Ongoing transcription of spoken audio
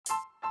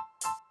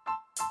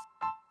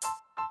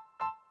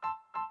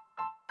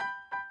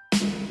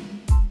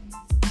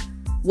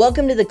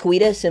Welcome to the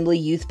Coweta Assembly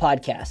Youth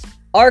Podcast.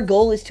 Our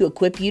goal is to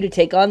equip you to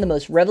take on the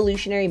most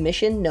revolutionary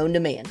mission known to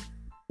man.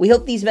 We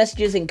hope these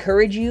messages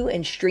encourage you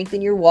and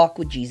strengthen your walk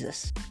with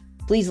Jesus.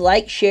 Please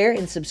like, share,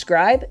 and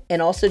subscribe,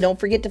 and also don't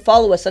forget to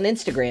follow us on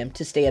Instagram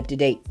to stay up to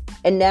date.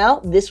 And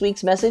now, this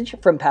week's message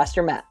from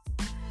Pastor Matt.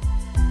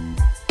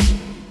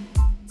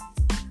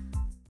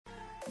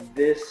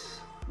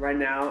 This right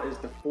now is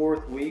the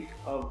fourth week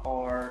of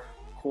our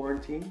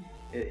quarantine.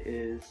 It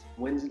is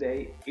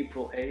Wednesday,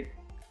 April 8th.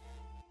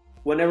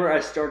 Whenever I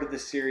started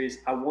this series,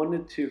 I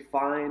wanted to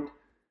find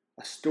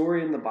a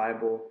story in the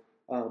Bible,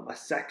 a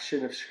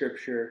section of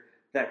scripture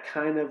that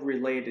kind of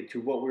related to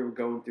what we were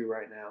going through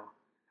right now.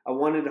 I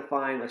wanted to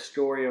find a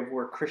story of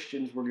where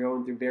Christians were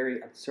going through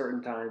very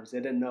uncertain times. They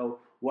didn't know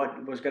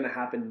what was going to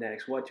happen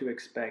next, what to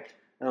expect.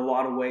 In a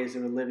lot of ways, they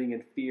were living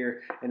in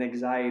fear and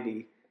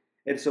anxiety.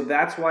 And so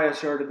that's why I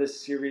started this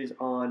series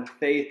on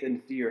faith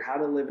and fear, how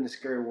to live in a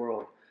scary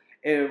world.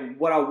 And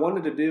what I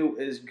wanted to do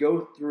is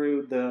go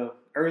through the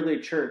early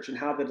church and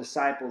how the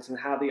disciples and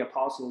how the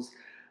apostles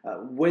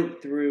went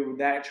through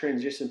that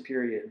transition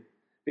period.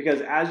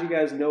 Because as you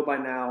guys know by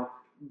now,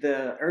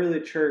 the early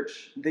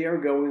church, they are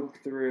going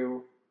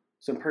through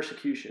some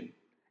persecution.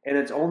 And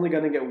it's only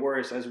going to get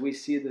worse as we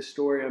see the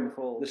story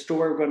unfold. The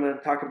story we're going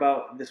to talk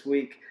about this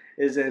week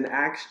is in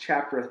Acts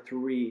chapter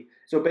 3.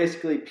 So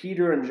basically,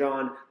 Peter and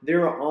John,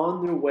 they're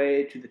on their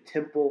way to the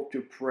temple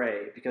to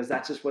pray because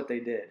that's just what they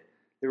did.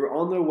 They were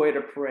on their way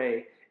to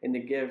pray and to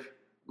give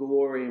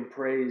glory and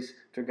praise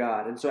to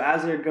God. And so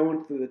as they're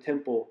going through the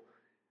temple,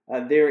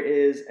 there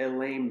is a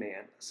lame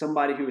man,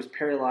 somebody who is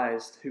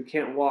paralyzed, who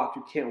can't walk,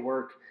 who can't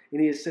work, and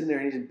he is sitting there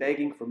and he's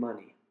begging for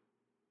money.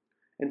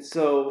 And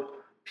so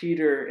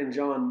Peter and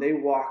John, they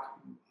walk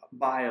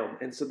by him.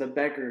 And so the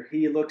beggar,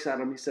 he looks at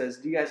him, he says,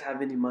 "Do you guys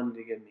have any money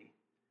to give me?"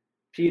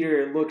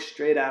 Peter looks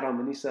straight at him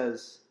and he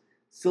says,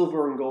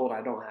 "Silver and gold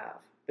I don't have."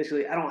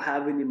 Basically, I don't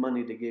have any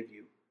money to give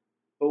you.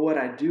 But what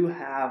I do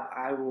have,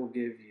 I will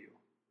give you.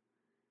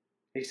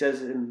 He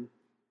says in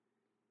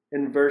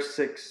verse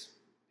 6,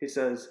 he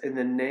says, "In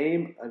the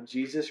name of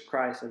Jesus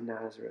Christ of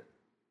Nazareth,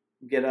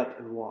 get up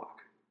and walk."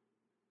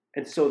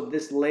 And so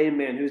this lame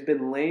man who's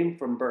been lame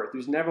from birth,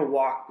 who's never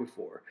walked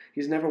before,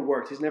 he's never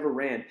worked, he's never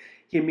ran,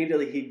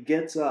 he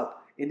gets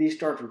up and he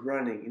starts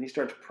running and he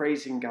starts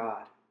praising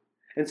God.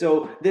 And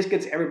so this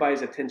gets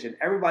everybody's attention.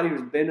 Everybody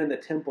who's been in the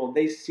temple,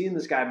 they've seen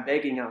this guy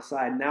begging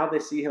outside. Now they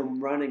see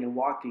him running and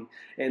walking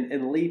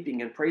and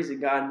leaping and praising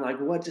God. And like,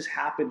 what just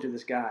happened to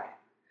this guy?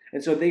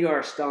 And so they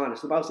are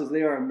astonished. The Bible says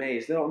they are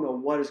amazed. They don't know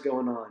what is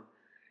going on.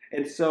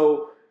 And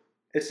so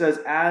it says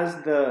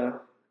as the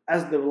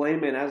lame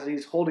man, as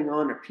he's holding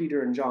on to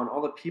Peter and John,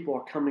 all the people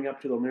are coming up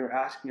to them. They're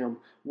asking him,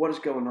 what is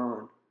going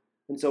on?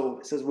 And so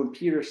it says when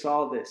Peter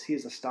saw this,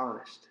 he's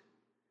astonished.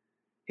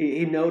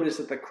 He noticed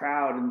that the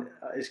crowd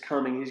is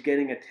coming. He's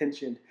getting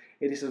attention.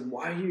 And he says,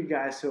 "Why are you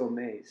guys so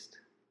amazed?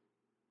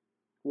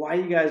 Why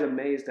are you guys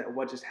amazed at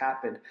what just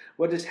happened?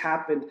 What just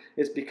happened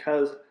is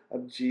because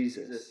of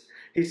Jesus."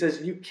 He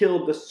says, "You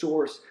killed the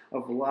source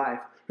of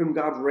life, whom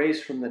God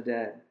raised from the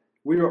dead.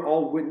 We are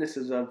all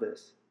witnesses of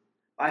this.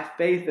 By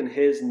faith in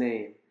His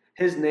name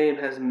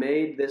has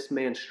made this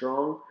man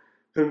strong,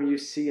 whom you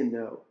see and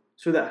know.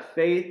 So that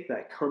faith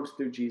that comes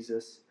through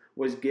Jesus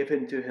was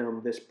given to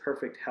him this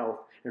perfect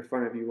health in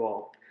front of you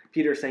all."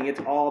 Peter is saying it's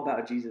all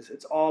about Jesus.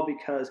 It's all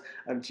because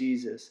of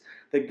Jesus.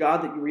 The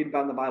God that you read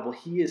about in the Bible,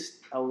 He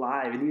is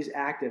alive and He's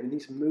active and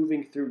He's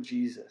moving through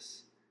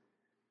Jesus.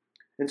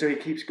 And so he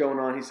keeps going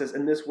on. He says,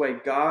 "In this way,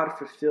 God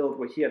fulfilled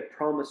what He had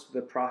promised to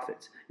the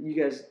prophets."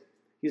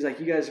 He's like,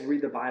 you guys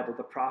read the Bible,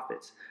 the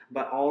prophets,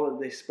 but all that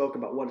they spoke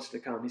about what is to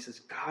come. He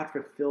says, God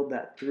fulfilled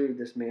that through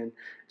this man,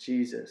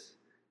 Jesus,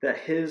 that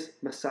His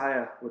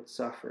Messiah would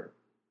suffer.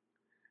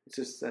 It's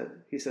just that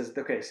he says,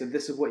 okay, so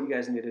this is what you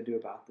guys need to do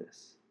about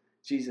this.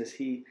 Jesus,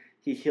 he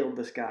healed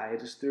this guy.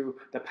 It is through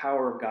the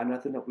power of God,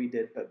 nothing that we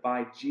did, but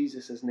by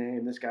Jesus'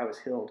 name, this guy was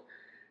healed.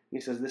 And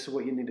he says, this is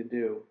what you need to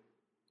do.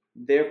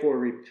 Therefore,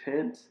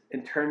 repent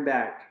and turn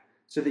back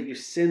so that your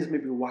sins may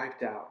be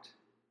wiped out,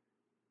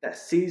 that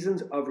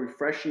seasons of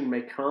refreshing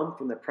may come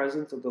from the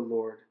presence of the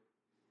Lord.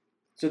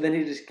 So then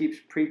he just keeps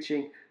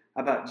preaching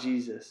about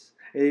Jesus.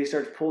 And he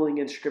starts pulling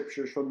in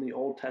scriptures from the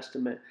Old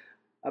Testament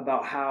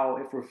about how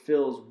it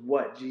fulfills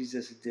what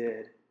Jesus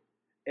did.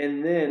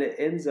 And then it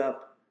ends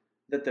up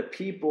that the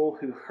people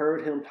who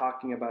heard him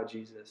talking about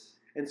Jesus,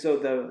 and so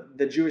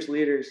the Jewish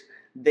leaders,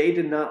 they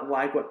did not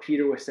like what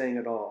Peter was saying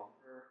at all.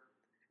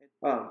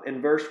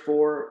 In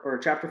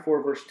chapter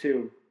 4, verse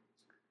 2,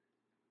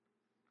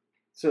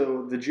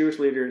 so the Jewish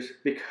leaders,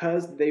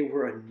 because they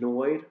were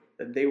annoyed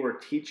that they were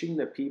teaching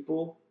the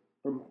people,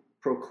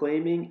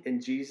 proclaiming in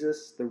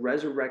Jesus the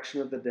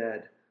resurrection of the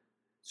dead,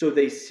 so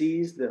they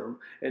seized them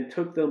and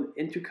took them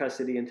into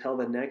custody until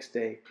the next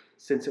day,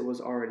 since it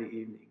was already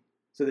evening.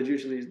 So the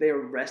Jewish leaders, they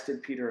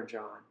arrested Peter and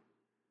John.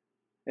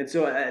 And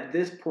so at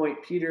this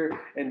point, Peter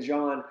and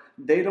John,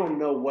 they don't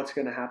know what's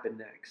going to happen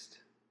next.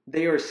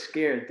 They are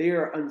scared. They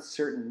are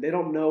uncertain. They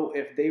don't know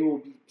if they will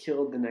be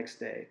killed the next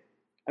day.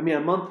 I mean, a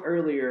month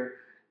earlier,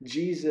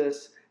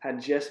 Jesus had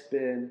just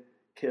been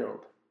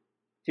killed.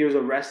 He was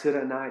arrested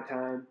at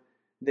nighttime.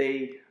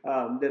 They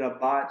did a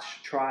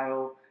botched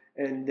trial,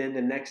 and then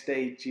the next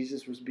day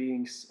Jesus was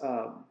being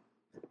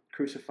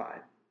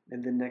crucified,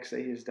 and the next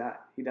day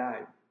he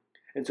died.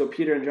 And so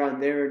Peter and John,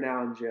 they're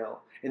now in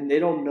jail, and they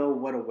don't know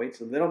what awaits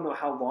them. They don't know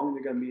how long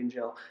they're going to be in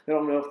jail. They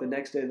don't know if the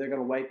next day they're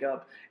going to wake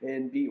up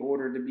and be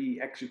ordered to be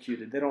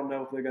executed. They don't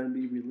know if they're going to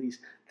be released.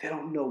 They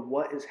don't know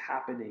what is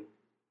happening,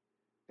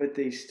 but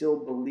they still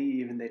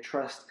believe and they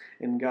trust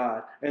in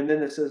God. And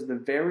then it says the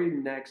very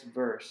next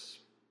verse,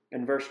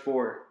 in verse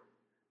 4,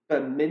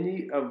 but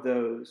many of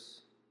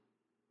those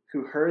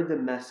who heard the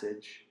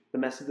message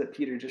that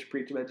Peter just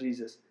preached about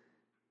Jesus,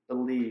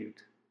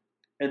 believed.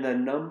 And the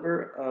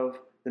number of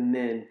the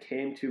men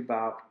came to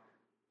about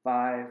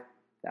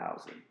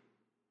 5,000.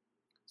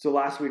 So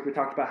last week we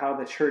talked about how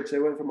the church, they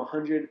went from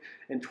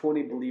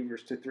 120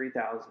 believers to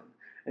 3,000.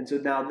 And so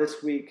now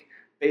this week,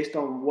 based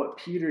on what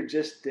Peter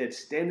just did,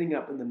 standing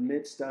up in the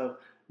midst of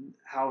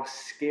how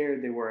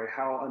scared they were,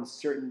 how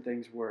uncertain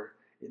things were,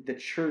 the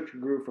church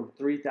grew from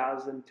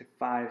 3,000 to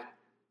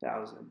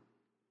 5,000.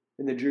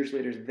 And the Jewish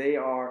leaders, they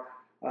are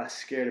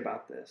scared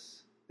about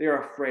this. They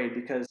are afraid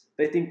because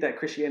they think that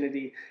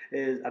Christianity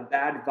is a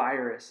bad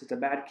virus. It's a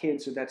bad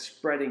cancer that's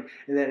spreading,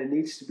 and that it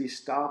needs to be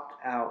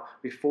stopped out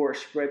before it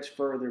spreads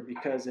further,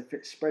 because if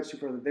it spreads too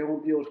further, they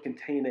won't be able to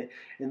contain it,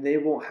 and they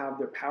won't have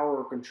their power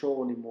or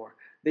control anymore.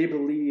 They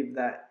believe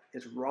that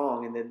it's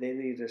wrong and that they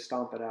need to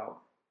stomp it out.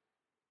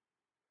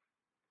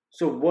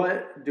 So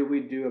what do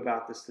we do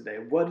about this today?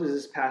 What does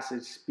this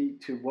passage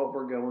speak to what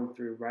we're going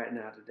through right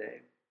now today?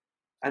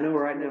 I know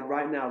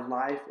right now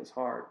life is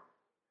hard.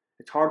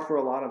 It's hard for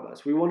a lot of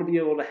us. We want to be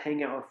able to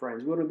hang out with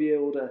friends. We want to be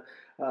able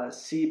to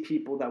see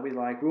people that we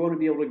like. We want to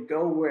be able to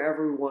go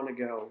wherever we want to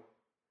go.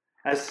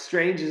 As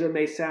strange as it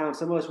may sound,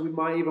 some of us, we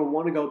might even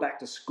want to go back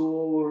to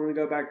school. We want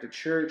to go back to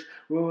church.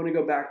 We want to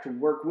go back to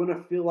work. We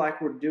want to feel like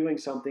we're doing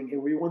something,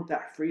 and we want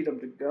that freedom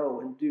to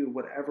go and do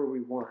whatever we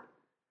want.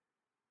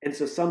 And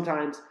so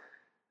sometimes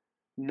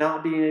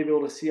not being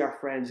able to see our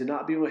friends and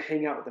not being able to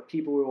hang out with the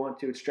people we want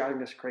to, it's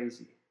driving us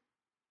crazy.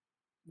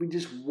 We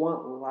just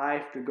want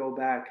life to go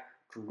back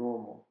to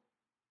normal.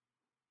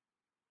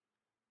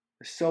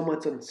 There's so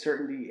much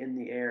uncertainty in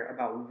the air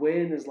about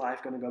when is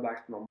life going to go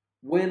back to normal.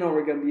 When are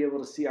we going to be able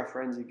to see our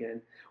friends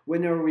again?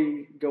 When are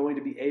we going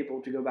to be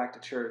able to go back to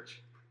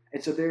church?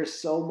 And so there's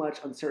so much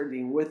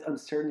uncertainty, and with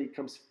uncertainty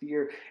comes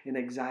fear and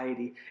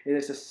anxiety. And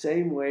it's the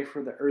same way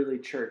for the early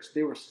church.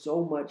 There was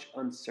so much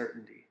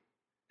uncertainty.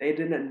 They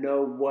didn't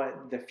know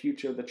what the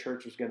future of the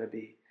church was going to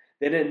be.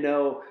 They didn't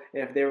know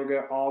if they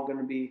were all going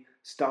to be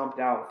stomped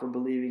out for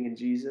believing in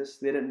Jesus.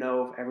 They didn't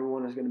know if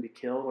everyone was going to be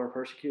killed or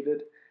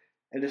persecuted.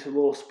 And just a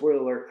little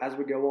spoiler, as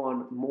we go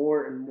on,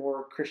 more and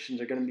more Christians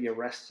are going to be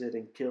arrested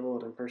and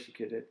killed and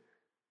persecuted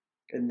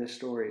in this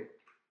story.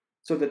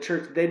 So the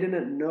church, they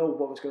didn't know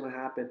what was going to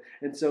happen.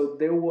 And so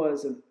there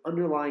was an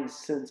underlying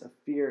sense of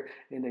fear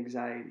and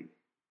anxiety.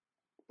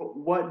 But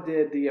what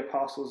did the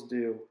apostles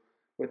do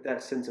with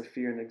that sense of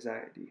fear and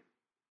anxiety?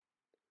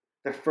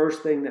 The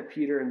first thing that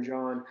Peter and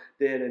John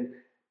did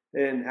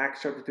in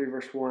Acts chapter 3,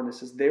 verse 1, it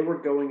says they were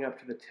going up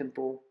to the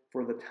temple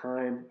for the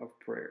time of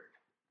prayer.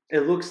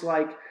 It looks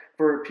like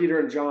for Peter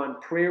and John,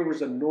 prayer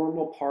was a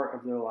normal part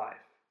of their life.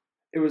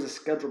 It was a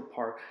scheduled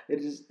part.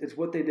 It's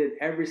what they did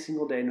every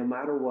single day, no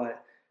matter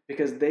what,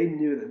 because they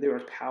knew that there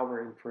was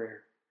power in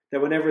prayer.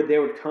 That whenever they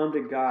would come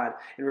to God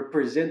and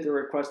present their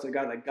request to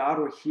God, that God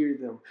would hear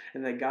them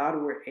and that God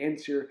would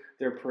answer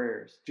their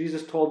prayers.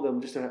 Jesus told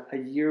them just a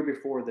year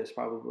before this,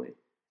 probably,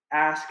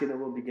 ask and it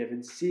will be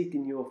given, seek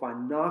and you will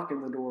find, knock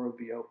and the door will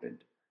be opened.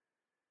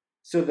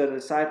 So the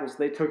disciples,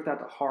 they took that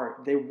to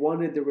heart. They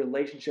wanted the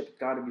relationship with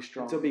God to be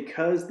strong. So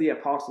because the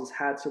apostles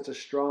had such a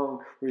strong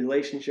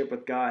relationship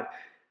with God,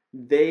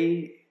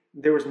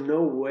 there was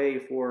no way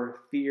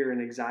for fear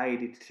and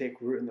anxiety to take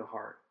root in their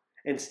heart.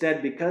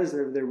 Instead, because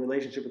of their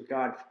relationship with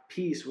God,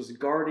 peace was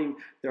guarding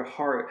their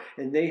heart,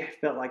 and they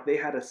felt like they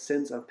had a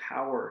sense of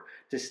power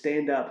to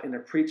stand up and to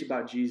preach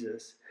about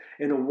Jesus.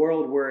 In a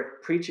world where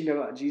preaching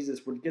about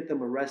Jesus would get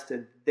them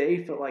arrested,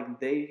 they felt like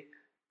they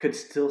could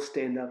still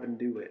stand up and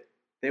do it.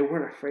 They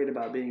weren't afraid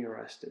about being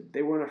arrested.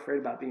 They weren't afraid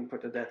about being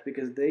put to death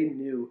because they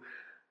knew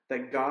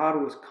that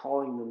God was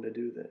calling them to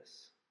do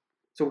this.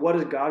 So what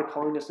is God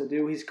calling us to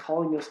do? He's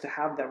calling us to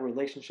have that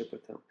relationship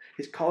with Him.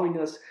 He's calling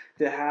us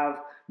to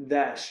have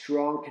that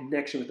strong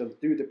connection with Him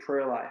through the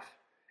prayer life.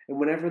 And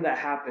whenever that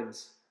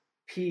happens,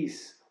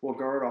 peace will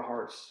guard our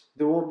hearts.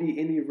 There won't be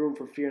any room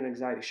for fear and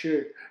anxiety.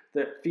 Sure,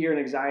 the fear and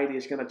anxiety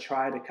is going to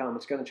try to come.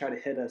 It's going to try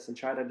to hit us and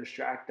try to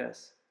distract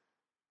us.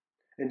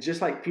 And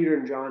just like Peter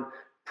and John,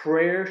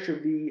 prayer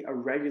should be a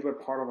regular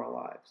part of our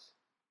lives.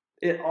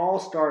 It all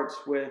starts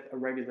with a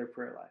regular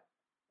prayer life.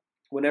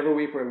 Whenever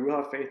we pray, we'll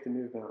have faith to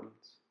move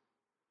mountains.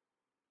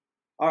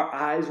 Our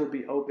eyes will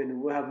be open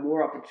and we'll have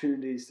more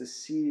opportunities to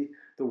see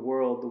the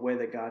world the way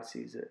that God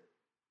sees it.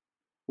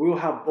 We will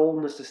have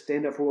boldness to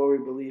stand up for what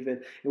we believe in,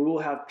 and we will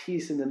have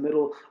peace in the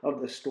middle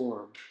of the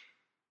storm.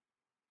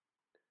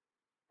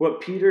 What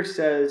Peter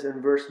says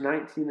in verse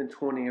 19 and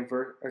 20 of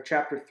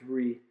chapter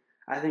 3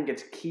 I think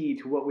it's key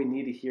to what we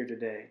need to hear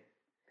today.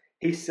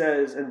 He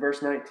says in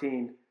verse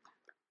 19,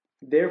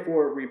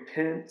 therefore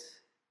repent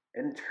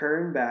and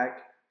turn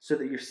back so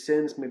that your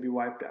sins may be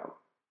wiped out,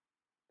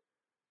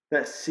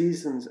 that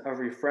seasons of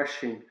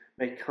refreshing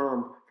may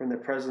come from the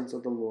presence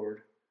of the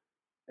Lord,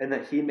 and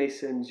that he may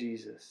send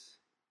Jesus,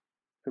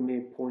 whom he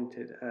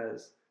appointed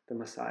as the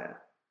Messiah,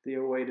 the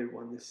awaited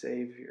one, the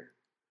Savior.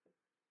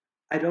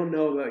 I don't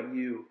know about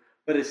you,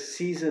 but a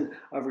season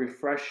of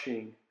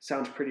refreshing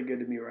sounds pretty good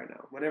to me right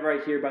now. Whenever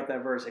I hear about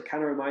that verse, it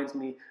kind of reminds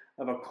me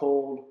of a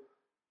cold,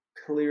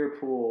 clear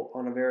pool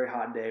on a very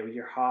hot day. When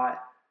you're hot,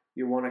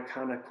 you want to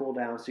kind of cool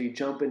down, so you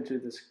jump into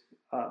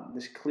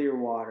this clear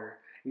water,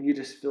 and you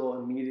just feel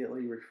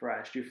immediately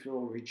refreshed. You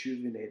feel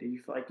rejuvenated.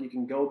 You feel like you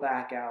can go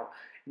back out,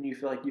 and you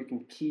feel like you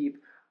can keep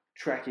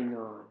trekking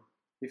on.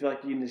 You feel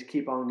like you can just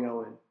keep on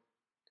going.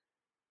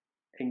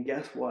 And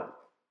guess what?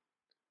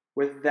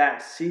 With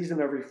that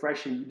season of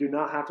refreshing, you do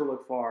not have to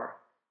look far.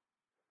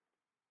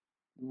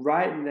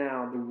 Right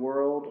now, the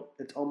world,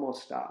 it's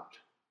almost stopped.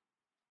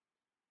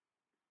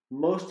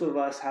 Most of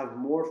us have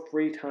more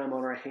free time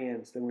on our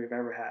hands than we've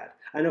ever had.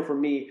 I know for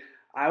me,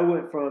 I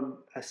went from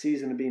a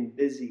season of being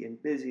busy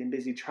and busy and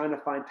busy, trying to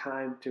find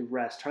time to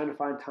rest, trying to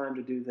find time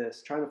to do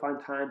this, trying to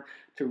find time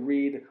to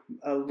read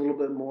a little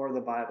bit more of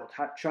the Bible,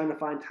 trying to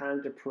find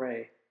time to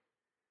pray.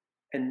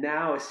 And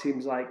now it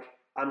seems like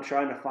I'm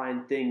trying to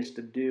find things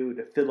to do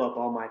to fill up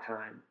all my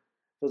time.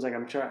 Feels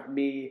like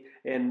me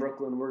and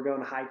Brooklyn, we're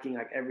going hiking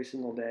like every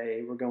single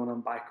day. We're going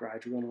on bike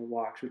rides. We're going on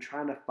walks. We're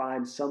trying to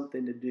find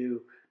something to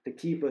do to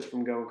keep us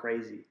from going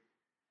crazy.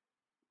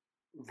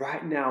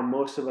 Right now,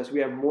 most of us, we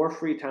have more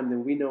free time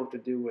than we know what to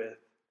do with.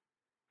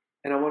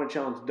 And I want to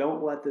challenge,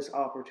 don't let this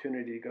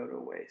opportunity go to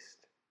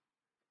waste.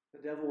 The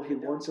devil, he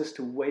wants us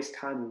to waste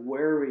time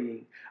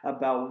worrying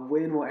about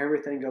when will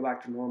everything go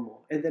back to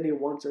normal. And then he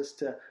wants us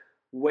to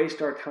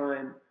waste our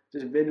time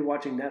just binge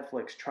watching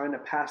Netflix, trying to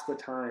pass the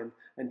time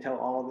until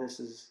all this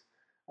is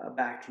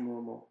back to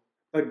normal.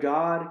 But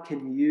God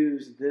can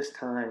use this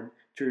time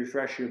to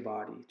refresh your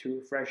body, to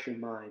refresh your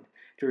mind,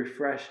 to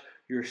refresh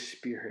your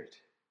spirit.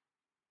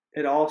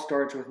 It all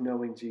starts with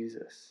knowing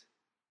Jesus.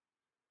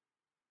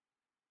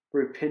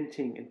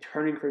 Repenting and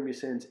turning from your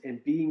sins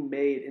and being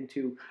made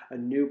into a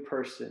new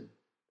person.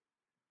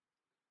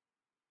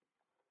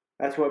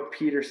 That's what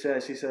Peter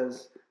says. He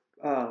says,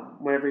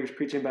 whenever he's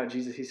preaching about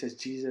Jesus, he says,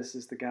 Jesus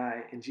is the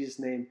guy. In Jesus'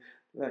 name,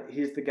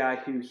 he's the guy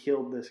who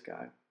healed this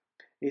guy.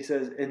 He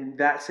says, in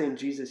that same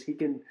Jesus, he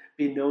can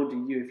be known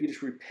to you. If you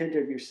just repent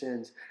of your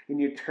sins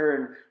and you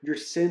turn, your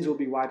sins will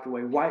be wiped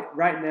away.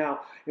 Right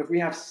now, if we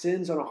have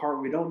sins on our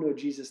heart, we don't know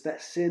Jesus,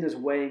 that sin is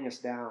weighing us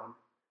down.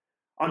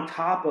 On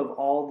top of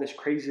all this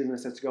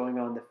craziness that's going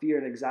on, the fear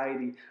and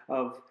anxiety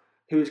of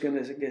who's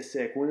going to get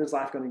sick, when is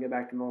life going to get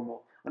back to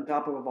normal? On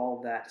top of all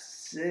of that,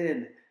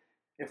 sin,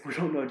 if we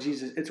don't know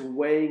Jesus, it's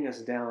weighing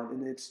us down,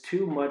 and it's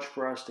too much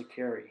for us to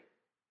carry.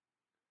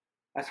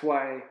 That's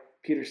why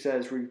Peter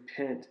says,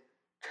 repent,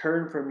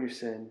 turn from your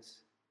sins,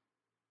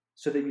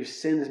 so that your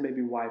sins may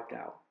be wiped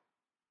out.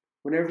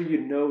 Whenever you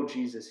know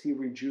Jesus, he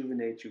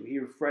rejuvenates you. He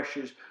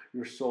refreshes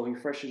your soul. He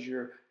refreshes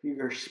your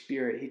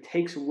spirit. He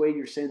takes away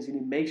your sins, and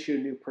he makes you a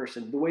new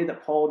person. The way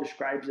that Paul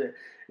describes it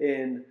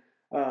in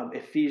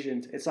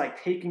Ephesians, it's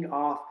like taking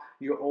off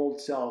your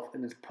old self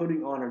and it's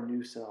putting on a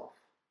new self.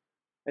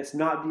 It's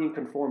not being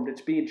conformed.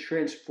 It's being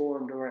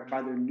transformed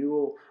by the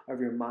renewal of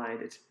your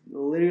mind. It's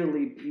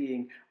literally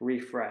being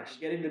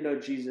refreshed. Getting to know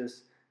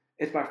Jesus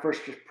is by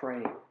first just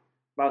praying.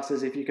 The Bible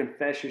says if you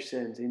confess your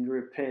sins and you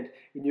repent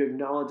and you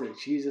acknowledge that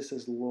Jesus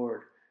is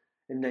Lord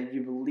and that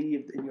you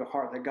believe in your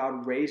heart that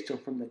God raised him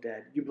from the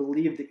dead, you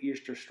believe the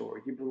Easter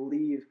story, you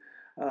believe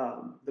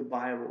the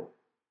Bible,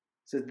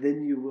 so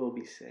then you will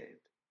be saved.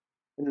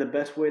 And the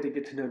best way to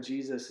get to know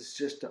Jesus is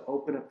just to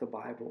open up the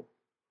Bible,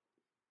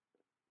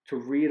 to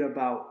read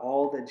about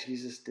all that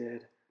Jesus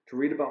did, to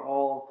read about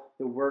all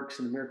the works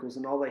and the miracles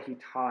and all that he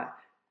taught,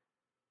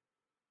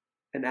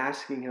 and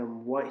asking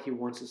him what he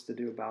wants us to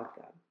do about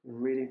that,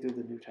 and reading through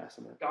the New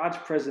Testament. God's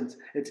presence,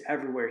 it's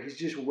everywhere. He's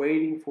just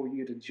waiting for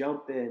you to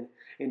jump in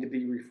and to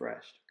be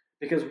refreshed.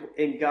 Because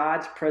in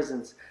God's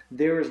presence,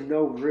 there is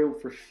no room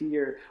for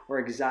fear or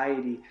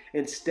anxiety.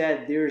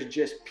 Instead, there is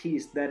just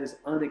peace that is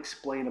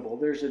unexplainable.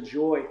 There's a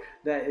joy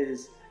that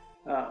is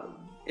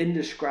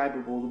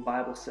indescribable, the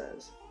Bible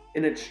says.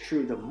 And it's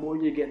true, the more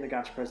you get into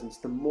God's presence,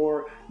 the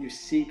more you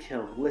seek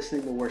him,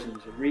 listening to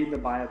worship, reading the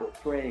Bible,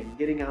 praying,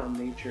 getting out in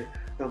nature,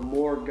 the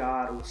more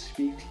God will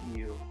speak to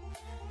you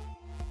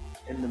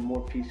and the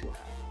more peace you'll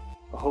have.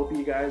 I hope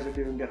you guys are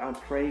doing good. I'm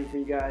praying for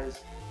you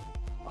guys.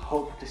 I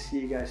hope to see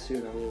you guys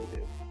soon. I really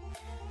do.